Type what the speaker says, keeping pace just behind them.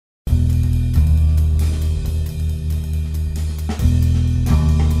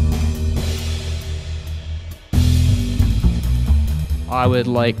I would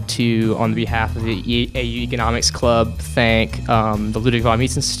like to, on behalf of the AU Economics Club, thank the Ludwig von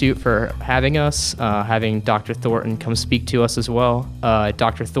Mises Institute for having us, having Dr. Thornton come speak to us as well.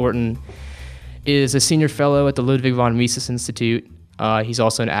 Dr. Thornton is a senior fellow at the Ludwig von Mises Institute. He's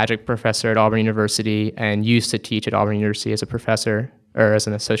also an adjunct professor at Auburn University and used to teach at Auburn University as a professor, or as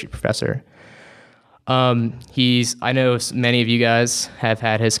an associate professor. I know many of you guys have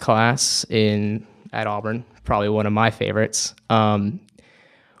had his class at Auburn, probably one of my favorites.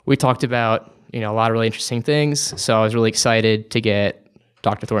 We talked about, a lot of really interesting things, so I was really excited to get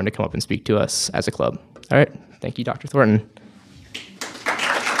Dr. Thornton to come up and speak to us as a club. All right, thank you, Dr. Thornton.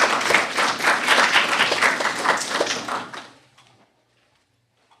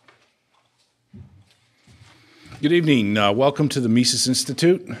 Good evening. Welcome to the Mises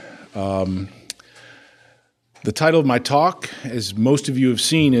Institute. The title of my talk, as most of you have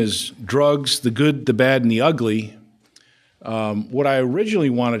seen, is Drugs, the Good, the Bad, and the Ugly. What I originally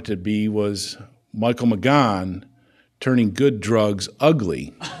wanted to be was Michael McGaughan turning good drugs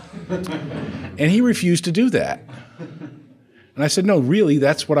ugly. And he refused to do that. And I said, no, really,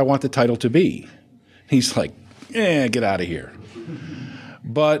 that's what I want the title to be. He's like, get out of here.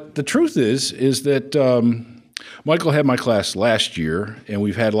 But the truth is that Michael had my class last year, and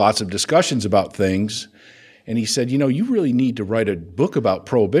we've had lots of discussions about things. And he said, you really need to write a book about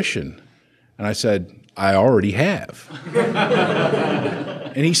prohibition. And I said, I already have.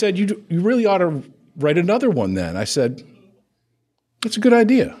 And he said, you really ought to write another one then. I said, that's a good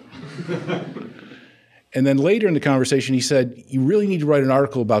idea. And then later in the conversation, he said, you really need to write an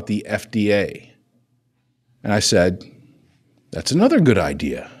article about the FDA. And I said, that's another good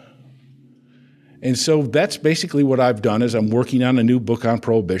idea. And so that's basically what I've done is I'm working on a new book on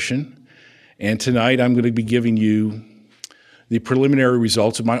prohibition. And tonight I'm going to be giving you the preliminary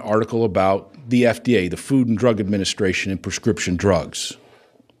results of my article about the FDA, the Food and Drug Administration, and prescription drugs.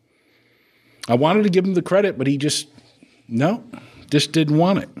 I wanted to give him the credit, but he just didn't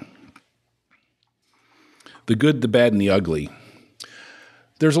want it. The good, the bad, and the ugly.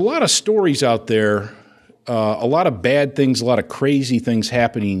 There's a lot of stories out there, a lot of bad things, a lot of crazy things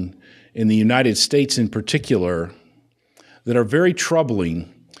happening in the United States in particular that are very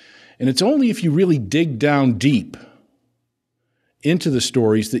troubling. And it's only if you really dig down deep into the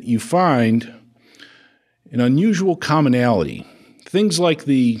stories that you find an unusual commonality. Things like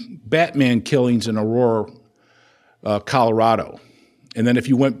the Batman killings in Aurora, Colorado. And then if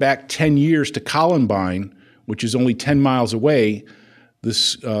you went back 10 years to Columbine, which is only 10 miles away,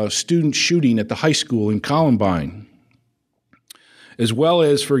 this student shooting at the high school in Columbine, as well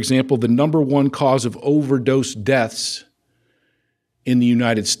as, for example, the number one cause of overdose deaths in the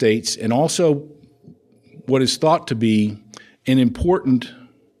United States, and also what is thought to be an important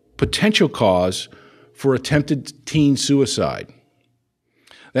potential cause for attempted teen suicide.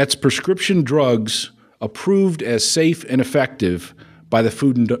 That's prescription drugs approved as safe and effective by the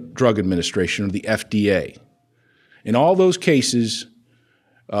Food and Drug Administration, or the FDA. In all those cases,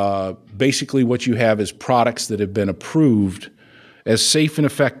 basically what you have is products that have been approved as safe and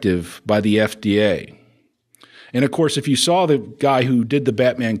effective by the FDA. And of course, if you saw the guy who did the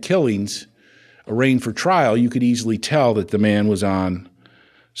Batman killings arraigned for trial, you could easily tell that the man was on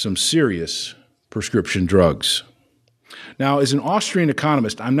some serious prescription drugs. Now, as an Austrian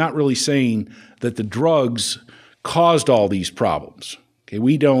economist, I'm not really saying that the drugs caused all these problems. Okay,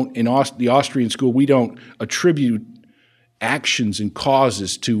 we don't, in the Austrian school, we don't attribute actions and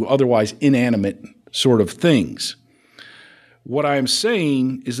causes to otherwise inanimate sort of things. What I am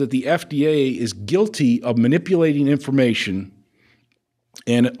saying is that the FDA is guilty of manipulating information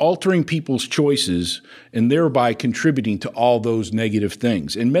and altering people's choices and thereby contributing to all those negative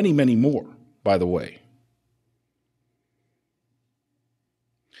things, and many, many more, by the way.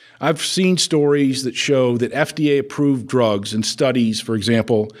 I've seen stories that show that FDA-approved drugs and studies, for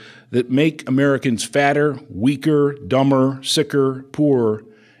example, that make Americans fatter, weaker, dumber, sicker, poorer,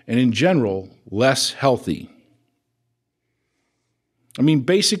 and in general, less healthy. I mean,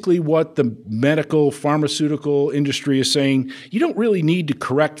 basically what the medical, pharmaceutical industry is saying, you don't really need to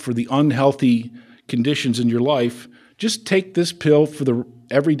correct for the unhealthy conditions in your life. Just take this pill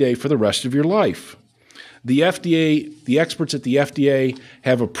every day for the rest of your life. The FDA, the experts at the FDA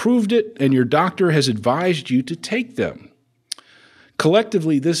have approved it, and your doctor has advised you to take them.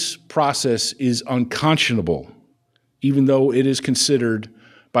 Collectively, this process is unconscionable, even though it is considered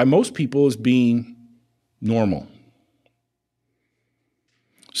by most people as being normal.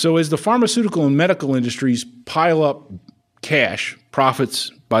 So as the pharmaceutical and medical industries pile up cash, profits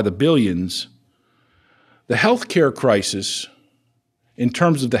by the billions, the healthcare crisis, in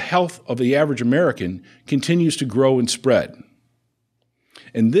terms of the health of the average American, continues to grow and spread.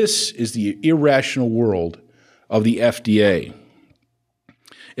 And this is the irrational world of the FDA.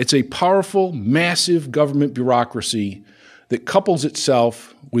 It's a powerful, massive government bureaucracy that couples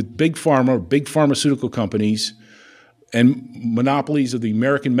itself with big pharma, big pharmaceutical companies, and monopolies of the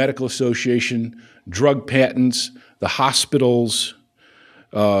American Medical Association, drug patents, the hospitals,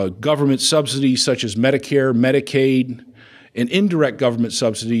 government subsidies such as Medicare, Medicaid, and indirect government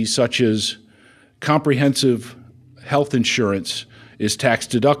subsidies such as comprehensive health insurance is tax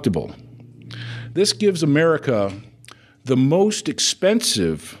deductible. This gives America the most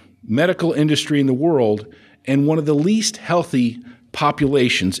expensive medical industry in the world and one of the least healthy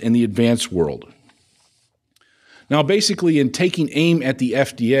populations in the advanced world. Now, basically, in taking aim at the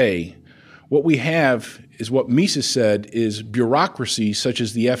FDA, what we have is what Mises said is bureaucracies such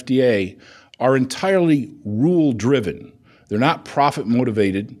as the FDA are entirely rule-driven. They're not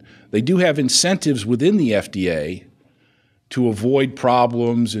profit-motivated. They do have incentives within the FDA to avoid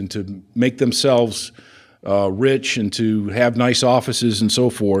problems and to make themselves rich and to have nice offices and so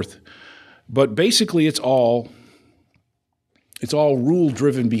forth. But basically, it's all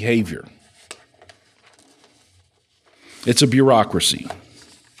rule-driven behavior. It's a bureaucracy.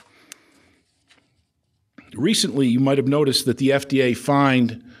 Recently, you might have noticed that the FDA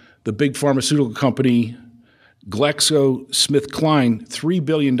fined the big pharmaceutical company GlaxoSmithKline $3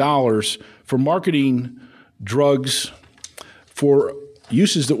 billion for marketing drugs for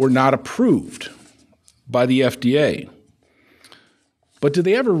uses that were not approved by the FDA. But did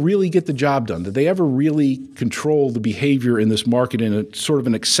they ever really get the job done? Did they ever really control the behavior in this market in a sort of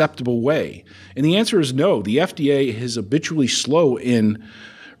an acceptable way? And the answer is no. The FDA is habitually slow in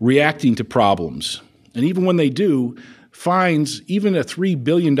reacting to problems. And even when they do, fines, even a $3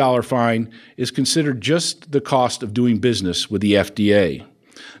 billion fine, is considered just the cost of doing business with the FDA.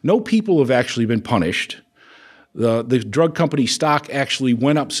 No people have actually been punished. The drug company stock actually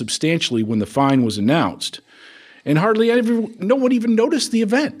went up substantially when the fine was announced. And no one even noticed the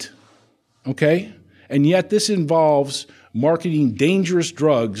event, okay? And yet this involves marketing dangerous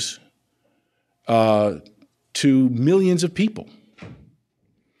drugs to millions of people.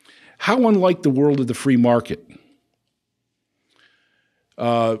 How unlike the world of the free market.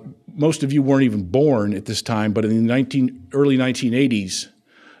 Most of you weren't even born at this time, but in the early 1980s,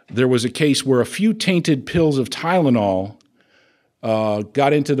 there was a case where a few tainted pills of Tylenol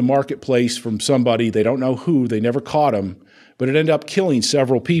got into the marketplace from somebody, they don't know who, they never caught him, but it ended up killing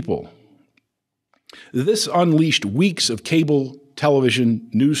several people. This unleashed weeks of cable television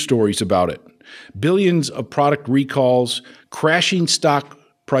news stories about it. Billions of product recalls, crashing stock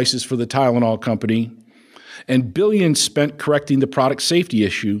prices for the Tylenol company, and billions spent correcting the product safety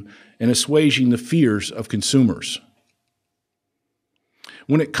issue and assuaging the fears of consumers.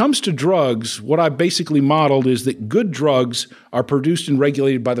 When it comes to drugs, what I basically modeled is that good drugs are produced and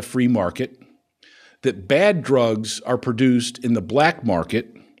regulated by the free market, that bad drugs are produced in the black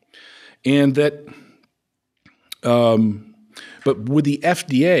market, and that, but with the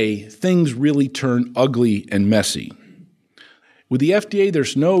FDA, things really turn ugly and messy. With the FDA,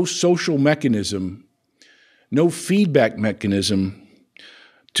 there's no social mechanism, no feedback mechanism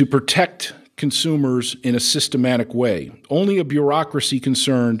to protect consumers in a systematic way, only a bureaucracy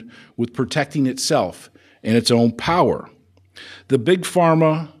concerned with protecting itself and its own power. The big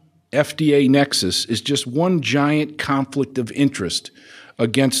pharma FDA nexus is just one giant conflict of interest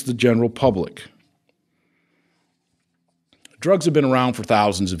against the general public. Drugs have been around for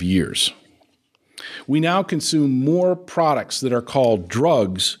thousands of years. We now consume more products that are called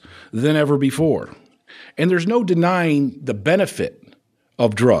drugs than ever before. And there's no denying the benefit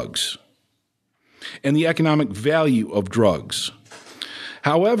of drugs and the economic value of drugs.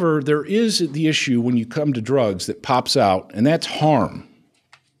 However, there is the issue when you come to drugs that pops out, and that's harm.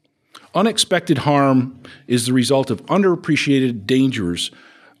 Unexpected harm is the result of underappreciated dangers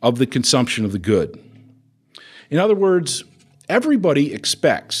of the consumption of the good. In other words, everybody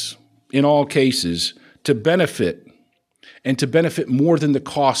expects, in all cases, to benefit, and to benefit more than the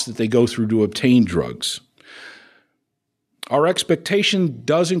cost that they go through to obtain drugs. Our expectation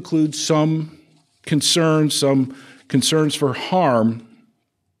does include some concerns for harm,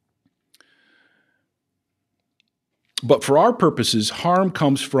 but for our purposes, harm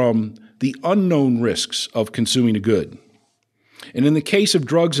comes from the unknown risks of consuming a good. And in the case of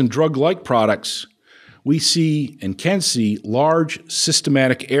drugs and drug-like products, we see and can see large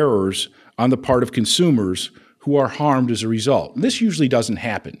systematic errors on the part of consumers who are harmed as a result. And this usually doesn't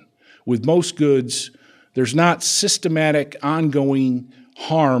happen. With most goods, there's not systematic, ongoing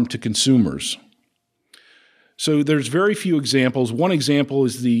harm to consumers. So there's very few examples. One example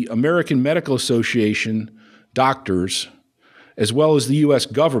is the American Medical Association doctors as well as the U.S.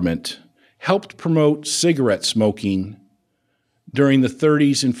 government, helped promote cigarette smoking during the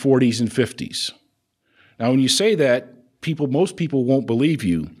 30s and 40s and 50s. Now, when you say that, most people won't believe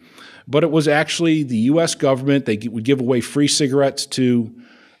you, but it was actually the U.S. government. They would give away free cigarettes to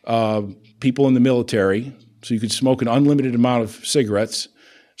people in the military, so you could smoke an unlimited amount of cigarettes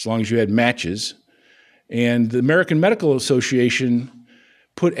as long as you had matches. And the American Medical Association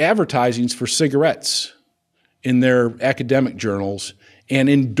put advertisings for cigarettes in their academic journals and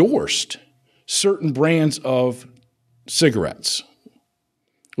endorsed certain brands of cigarettes,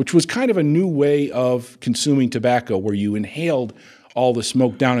 which was kind of a new way of consuming tobacco where you inhaled all the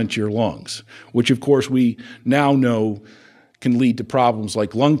smoke down into your lungs, which of course we now know can lead to problems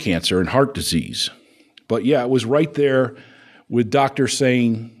like lung cancer and heart disease. But yeah, it was right there with doctors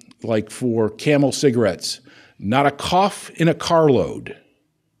saying, like for Camel cigarettes, not a cough in a carload,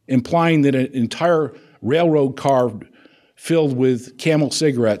 implying that an entire railroad car filled with Camel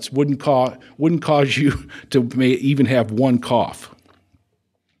cigarettes wouldn't cause you to even have one cough.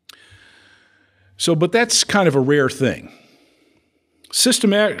 So, but that's kind of a rare thing.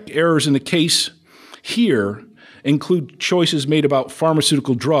 Systematic errors in the case here include choices made about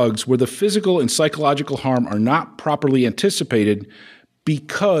pharmaceutical drugs where the physical and psychological harm are not properly anticipated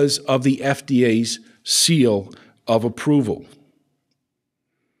because of the FDA's seal of approval.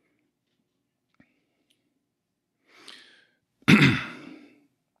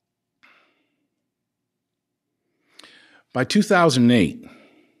 By 2008,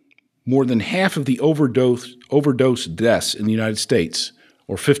 more than half of the overdose deaths in the United States,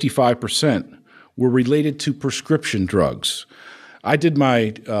 or 55%, were related to prescription drugs. I did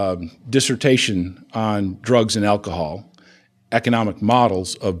my dissertation on drugs and alcohol, economic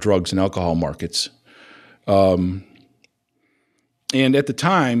models of drugs and alcohol markets. And at the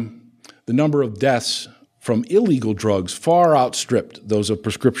time, the number of deaths from illegal drugs far outstripped those of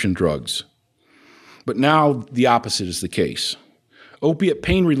prescription drugs. But now the opposite is the case. Opiate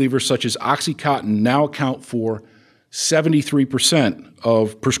pain relievers such as OxyContin now account for 73%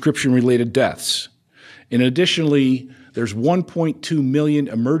 of prescription-related deaths. And additionally, there's 1.2 million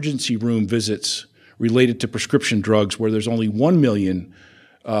emergency room visits related to prescription drugs, where there's only 1 million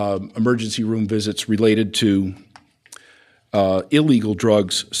emergency room visits related to illegal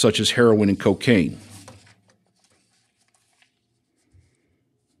drugs such as heroin and cocaine.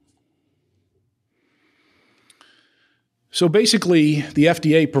 So basically, the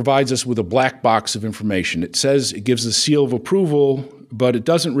FDA provides us with a black box of information. It says it gives the seal of approval, but it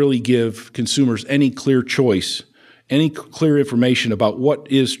doesn't really give consumers any clear choice, any clear information about what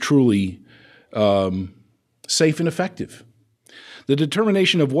is truly safe and effective. The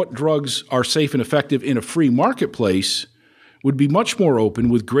determination of what drugs are safe and effective in a free marketplace would be much more open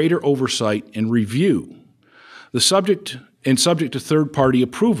with greater oversight and review. Subject to third-party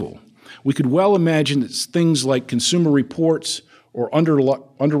approval. We could well imagine that things like Consumer Reports or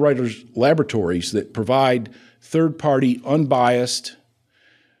underwriters' laboratories that provide third-party, unbiased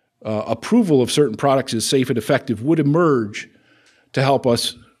approval of certain products as safe and effective would emerge to help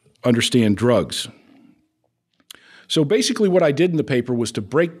us understand drugs. So basically what I did in the paper was to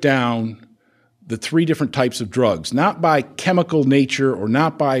break down the three different types of drugs, not by chemical nature or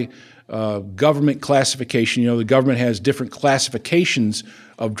not by government classification. You know, the government has different classifications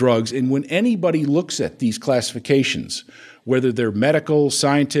of drugs, and when anybody looks at these classifications, whether they're medical,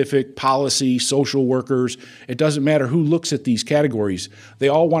 scientific, policy, social workers, it doesn't matter who looks at these categories, they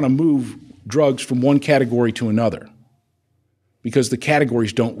all want to move drugs from one category to another because the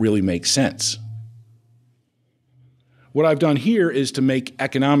categories don't really make sense. What I've done here is to make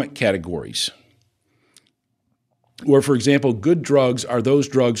economic categories, where, for example, good drugs are those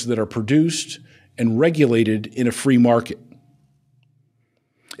drugs that are produced and regulated in a free market.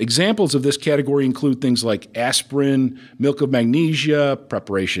 Examples of this category include things like aspirin, milk of magnesia,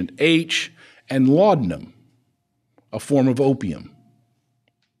 preparation H, and laudanum, a form of opium.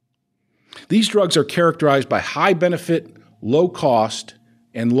 These drugs are characterized by high benefit, low cost,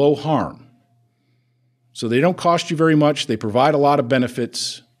 and low harm. So they don't cost you very much, they provide a lot of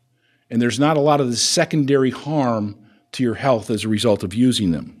benefits, and there's not a lot of the secondary harm to your health as a result of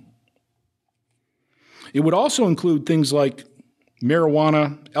using them. It would also include things like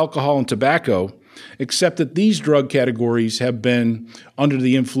marijuana, alcohol, and tobacco, except that these drug categories have been under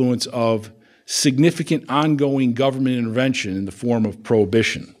the influence of significant ongoing government intervention in the form of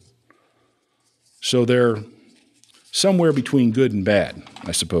prohibition. So they're somewhere between good and bad,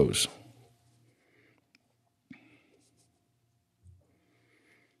 I suppose.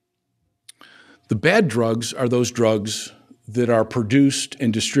 The bad drugs are those drugs that are produced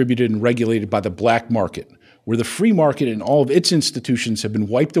and distributed and regulated by the black market, where the free market and all of its institutions have been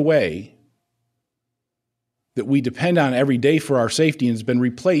wiped away, that we depend on every day for our safety, and has been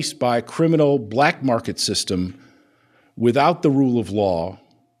replaced by a criminal black market system without the rule of law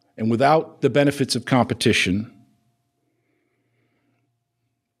and without the benefits of competition.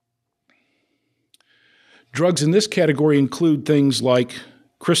 Drugs in this category include things like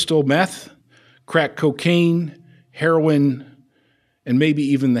crystal meth, crack cocaine, heroin, and maybe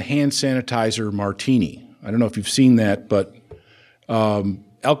even the hand sanitizer martini. I don't know if you've seen that, but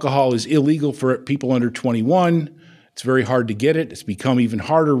alcohol is illegal for people under 21. It's very hard to get it. It's become even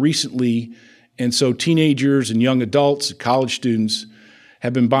harder recently. And so teenagers and young adults, college students,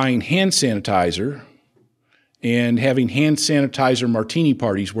 have been buying hand sanitizer and having hand sanitizer martini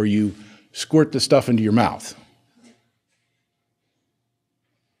parties where you squirt the stuff into your mouth.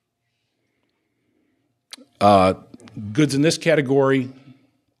 Goods in this category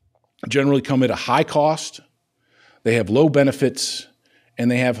generally come at a high cost, they have low benefits,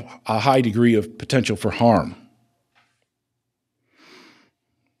 and they have a high degree of potential for harm.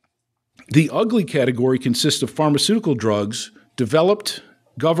 The ugly category consists of pharmaceutical drugs developed,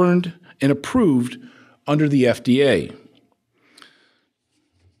 governed, and approved under the FDA.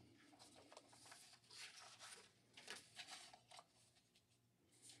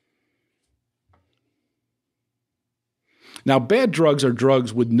 Now, bad drugs are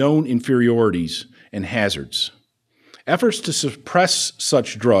drugs with known inferiorities and hazards. Efforts to suppress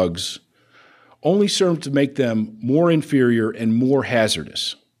such drugs only serve to make them more inferior and more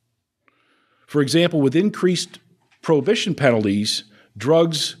hazardous. For example, with increased prohibition penalties,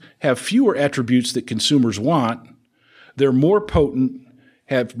 drugs have fewer attributes that consumers want, they're more potent,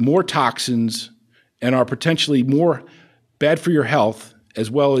 have more toxins, and are potentially more bad for your health,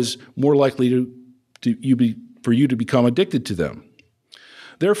 as well as more likely for you to become addicted to them.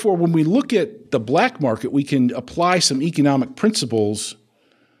 Therefore, when we look at the black market, we can apply some economic principles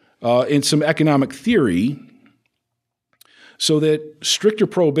and some economic theory so that stricter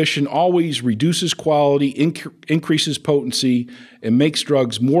prohibition always reduces quality, increases potency, and makes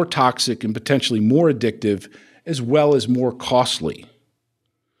drugs more toxic and potentially more addictive, as well as more costly.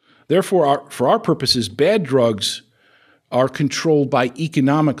 Therefore, for our purposes, bad drugs are controlled by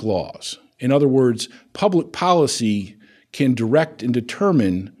economic laws. In other words, public policy can direct and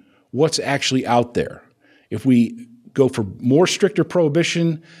determine what's actually out there. If we go for more stricter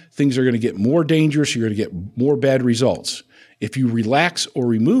prohibition, things are going to get more dangerous, you're going to get more bad results. If you relax or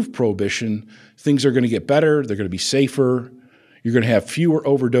remove prohibition, things are going to get better, they're going to be safer, you're going to have fewer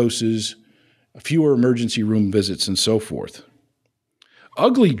overdoses, fewer emergency room visits, and so forth.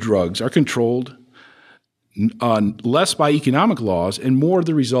 Ugly drugs are controlled less by economic laws and more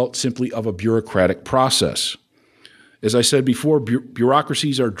the result simply of a bureaucratic process. As I said before,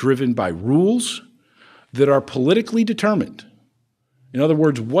 bureaucracies are driven by rules that are politically determined. In other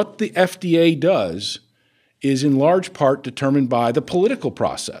words, what the FDA does is in large part determined by the political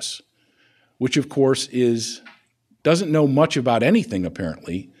process, which of course doesn't know much about anything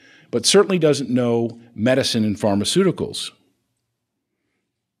apparently, but certainly doesn't know medicine and pharmaceuticals.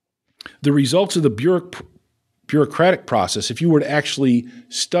 The results of the bureaucratic process, if you were to actually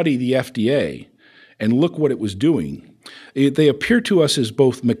study the FDA and look what it was doing, they appear to us as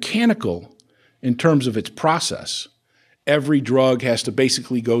both mechanical in terms of its process. Every drug has to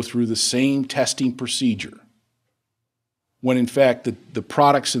basically go through the same testing procedure, when in fact the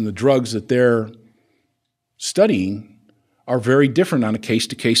products and the drugs that they're studying are very different on a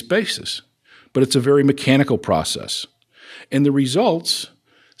case-to-case basis. But it's a very mechanical process. And the results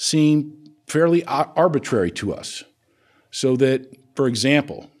seem fairly arbitrary to us. So that, for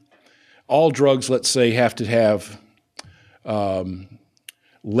example, all drugs, let's say, have to have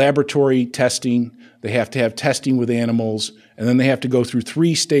laboratory testing, they have to have testing with animals, and then they have to go through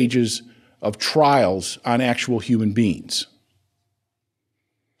 3 stages of trials on actual human beings.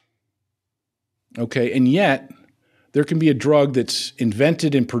 Okay, and yet there can be a drug that's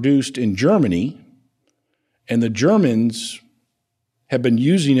invented and produced in Germany, and the Germans have been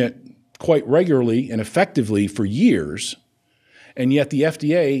using it quite regularly and effectively for years, and yet the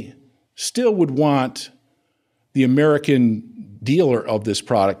FDA still would want the American dealer of this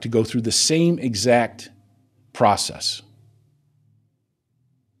product to go through the same exact process.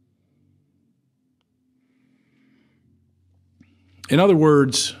 In other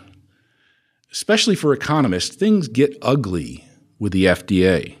words, especially for economists, things get ugly with the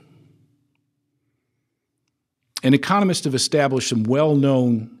FDA. And economists have established some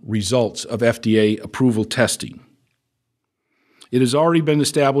well-known results of FDA approval testing. It has already been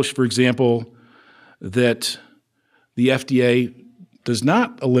established, for example, that the FDA does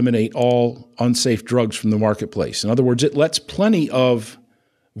not eliminate all unsafe drugs from the marketplace. In other words, it lets plenty of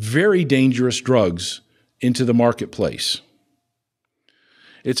very dangerous drugs into the marketplace.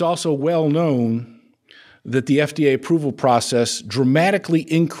 It's also well known that the FDA approval process dramatically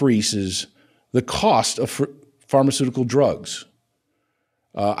increases the cost of pharmaceutical drugs.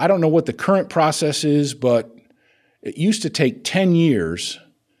 I don't know what the current process is, but it used to take 10 years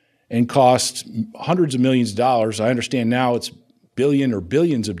and cost hundreds of millions of dollars. I understand now it's billion or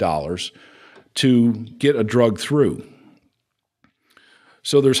billions of dollars to get a drug through.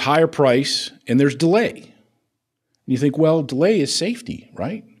 So there's higher price and there's delay. You think, well, delay is safety,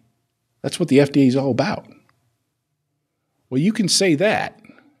 right? That's what the FDA is all about. Well, you can say that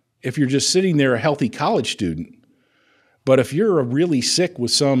if you're just sitting there, a healthy college student. But if you're really sick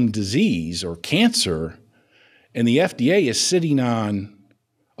with some disease or cancer, and the FDA is sitting on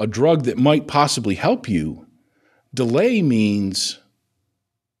a drug that might possibly help you, delay means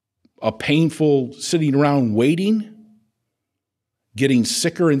a painful sitting around waiting, getting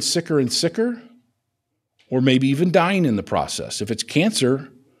sicker and sicker and sicker, or maybe even dying in the process. If it's cancer,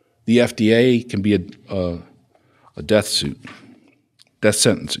 the FDA can be a death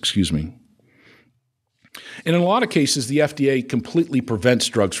sentence, And in a lot of cases, the FDA completely prevents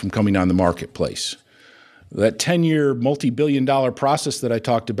drugs from coming on the marketplace. That 10-year, multi-billion-dollar process that I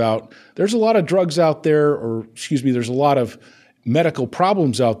talked about, there's a lot of drugs out there, there's a lot of medical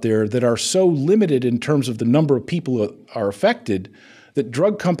problems out there that are so limited in terms of the number of people that are affected that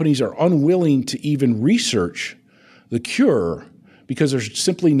drug companies are unwilling to even research the cure because there's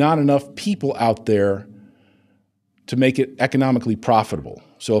simply not enough people out there to make it economically profitable.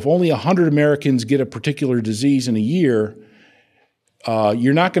 So if only 100 Americans get a particular disease in a year,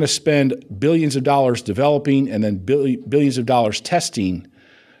 you're not going to spend billions of dollars developing and then billions of dollars testing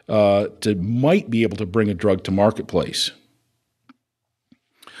to might be able to bring a drug to marketplace.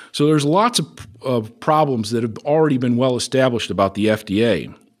 So there's lots of problems that have already been well established about the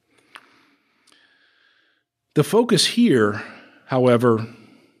FDA. The focus here, however,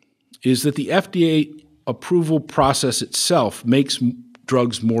 is that the FDA approval process itself makes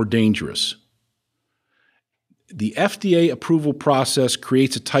drugs more dangerous. The FDA approval process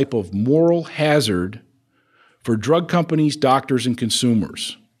creates a type of moral hazard for drug companies, doctors, and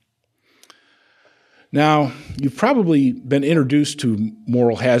consumers. Now, you've probably been introduced to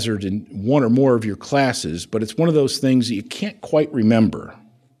moral hazard in one or more of your classes, but it's one of those things that you can't quite remember.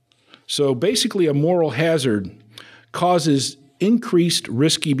 So basically, a moral hazard causes increased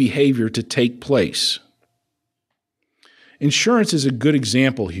risky behavior to take place. Insurance is a good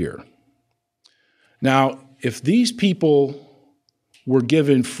example here. Now, if these people were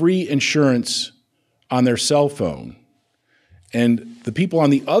given free insurance on their cell phone, and the people on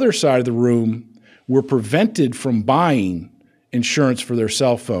the other side of the room were prevented from buying insurance for their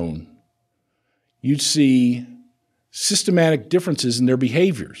cell phone, you'd see systematic differences in their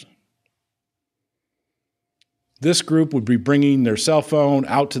behaviors. This group would be bringing their cell phone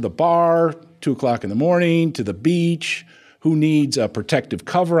out to the bar, 2 o'clock in the morning, to the beach. Who needs a protective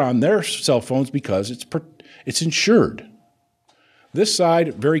cover on their cell phones because it's insured? This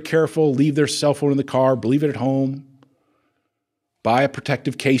side, very careful, leave their cell phone in the car, leave it at home, buy a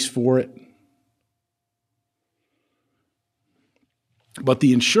protective case for it. But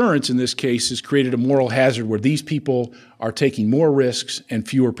the insurance in this case has created a moral hazard where these people are taking more risks and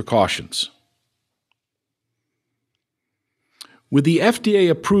fewer precautions. With the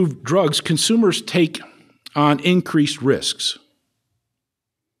FDA-approved drugs, consumers take on increased risks.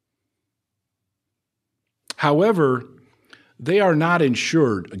 However, they are not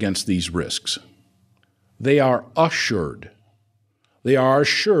insured against these risks. They are assured. They are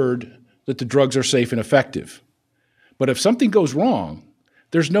assured that the drugs are safe and effective. But if something goes wrong,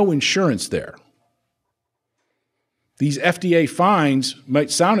 there's no insurance there. These FDA fines might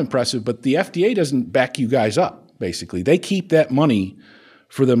sound impressive, but the FDA doesn't back you guys up, basically. They keep that money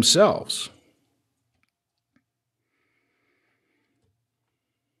for themselves.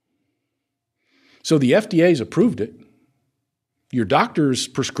 So the FDA's approved it. Your doctor's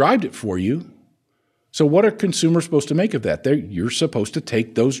prescribed it for you. So what are consumers supposed to make of that? You're supposed to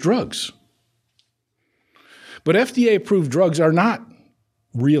take those drugs. But FDA-approved drugs are not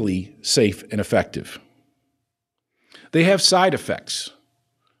really safe and effective. They have side effects.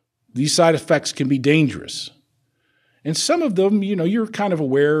 These side effects can be dangerous. And some of them, you're kind of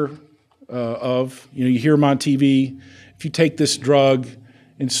aware of. You hear them on TV. If you take this drug,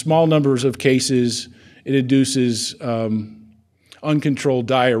 in small numbers of cases, it induces uncontrolled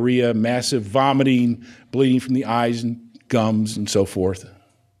diarrhea, massive vomiting, bleeding from the eyes and gums, and so forth.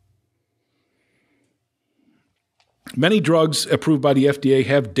 Many drugs approved by the FDA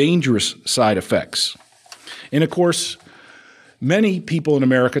have dangerous side effects. And of course, many people in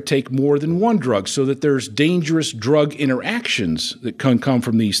America take more than one drug, so that there's dangerous drug interactions that can come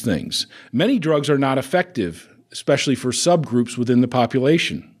from these things. Many drugs are not effective, especially for subgroups within the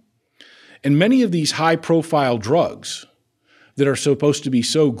population. And many of these high-profile drugs that are supposed to be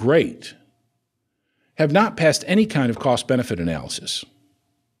so great have not passed any kind of cost-benefit analysis.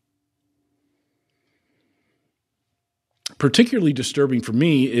 Particularly disturbing for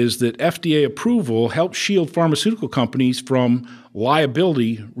me is that FDA approval helps shield pharmaceutical companies from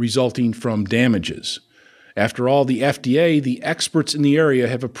liability resulting from damages. After all, the FDA, the experts in the area,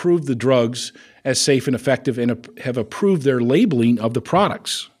 have approved the drugs as safe and effective and have approved their labeling of the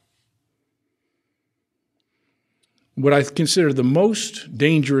products. What I consider the most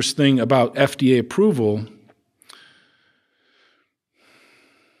dangerous thing about FDA approval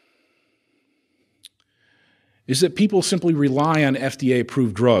is that people simply rely on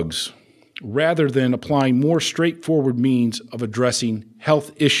FDA-approved drugs rather than applying more straightforward means of addressing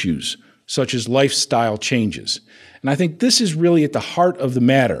health issues, such as lifestyle changes. And I think this is really at the heart of the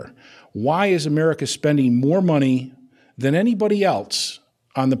matter. Why is America spending more money than anybody else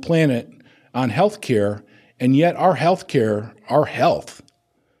on the planet on health care, and yet our health care, our health,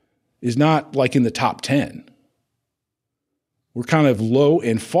 is not like in the top 10? We're kind of low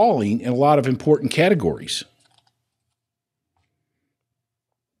and falling in a lot of important categories.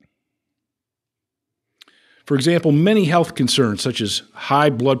 For example, many health concerns such as high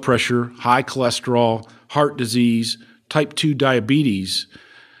blood pressure, high cholesterol, heart disease, type 2 diabetes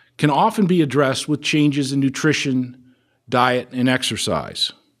can often be addressed with changes in nutrition, diet, and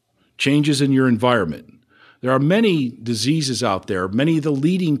exercise, changes in your environment. There are many diseases out there, many of the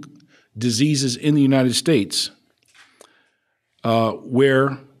leading diseases in the United States,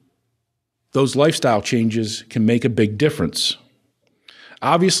 where those lifestyle changes can make a big difference.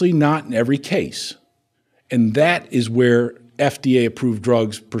 Obviously, not in every case. And that is where FDA-approved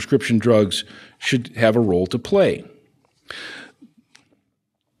drugs, prescription drugs, should have a role to play.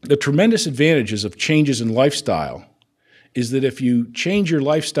 The tremendous advantages of changes in lifestyle is that if you change your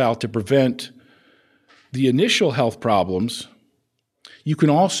lifestyle to prevent the initial health problems, you can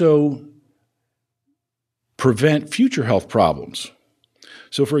also prevent future health problems.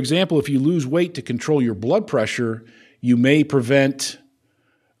 So, for example, if you lose weight to control your blood pressure, you may prevent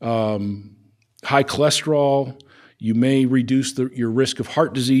high cholesterol, you may reduce your risk of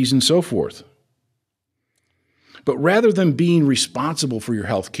heart disease and so forth. But rather than being responsible for your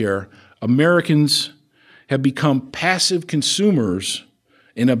health care, Americans have become passive consumers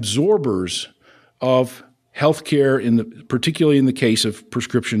and absorbers of health care, particularly in the case of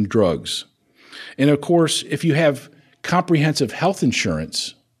prescription drugs. And of course, if you have comprehensive health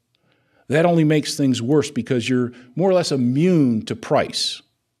insurance, that only makes things worse because you're more or less immune to price.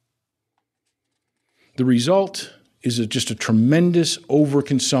 The result is just a tremendous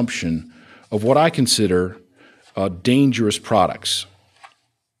overconsumption of what I consider dangerous products.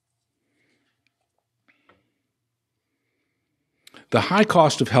 The high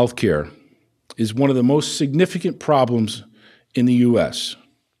cost of health care is one of the most significant problems in the U.S.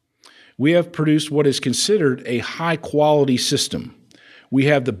 We have produced what is considered a high-quality system. We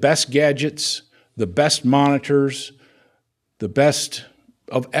have the best gadgets, the best monitors, the best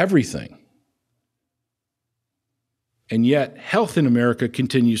of everything. And yet, health in America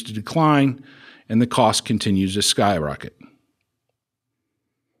continues to decline, and the cost continues to skyrocket.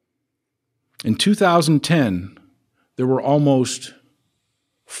 In 2010, there were almost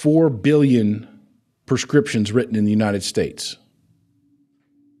 4 billion prescriptions written in the United States.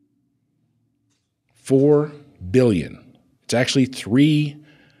 4 billion. It's actually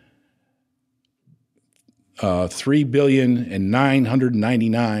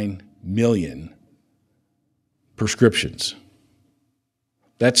 3,999,000,000 prescriptions.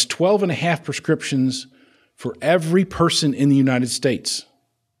 That's 12.5 prescriptions for every person in the United States.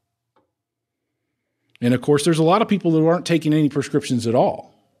 And of course, there's a lot of people who aren't taking any prescriptions at all.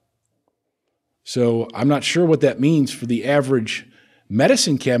 So I'm not sure what that means for the average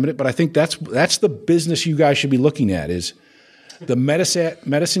medicine cabinet, but I think that's the business you guys should be looking at, is the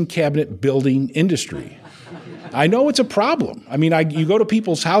medicine cabinet building industry. I know it's a problem. I mean, you go to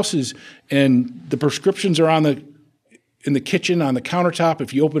people's houses and the prescriptions are in the kitchen on the countertop.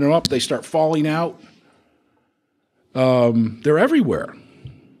 If you open them up, they start falling out. They're everywhere.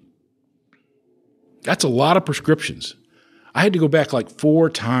 That's a lot of prescriptions. I had to go back like 4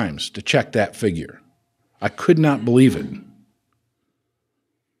 times to check that figure. I could not believe it.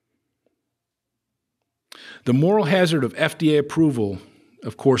 The moral hazard of FDA approval,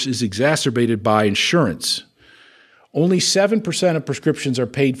 of course, is exacerbated by insurance. Only 7% of prescriptions are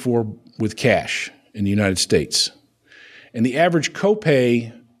paid for with cash in the United States. And the average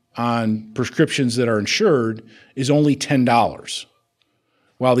copay on prescriptions that are insured is only $10,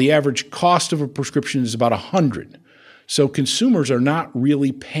 while the average cost of a prescription is about $100. So consumers are not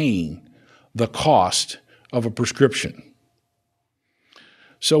really paying the cost of a prescription.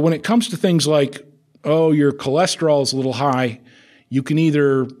 So when it comes to things like, oh, your cholesterol is a little high, you can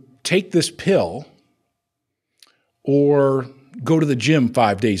either take this pill or go to the gym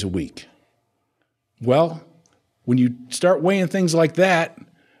 5 days a week. Well, when you start weighing things like that,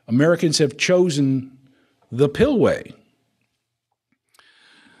 Americans have chosen the pill way.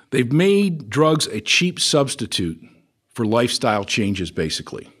 They've made drugs a cheap substitute for lifestyle changes,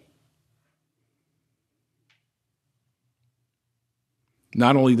 basically.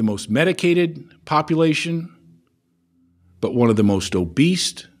 Not only the most medicated population, but one of the most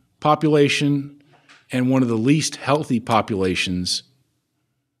obese population and one of the least healthy populations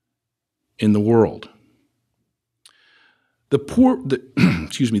in the world. The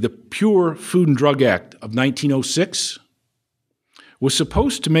Pure Food and Drug Act of 1906 was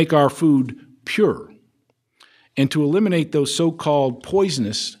supposed to make our food pure and to eliminate those so-called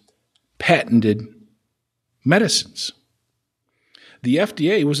poisonous patented medicines. The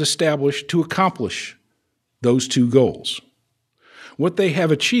FDA was established to accomplish those two goals. What they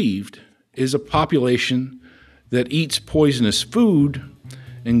have achieved is a population that eats poisonous food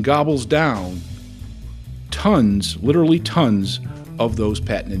and gobbles down tons, literally tons, of those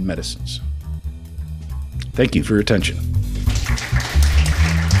patented medicines. Thank you for your attention.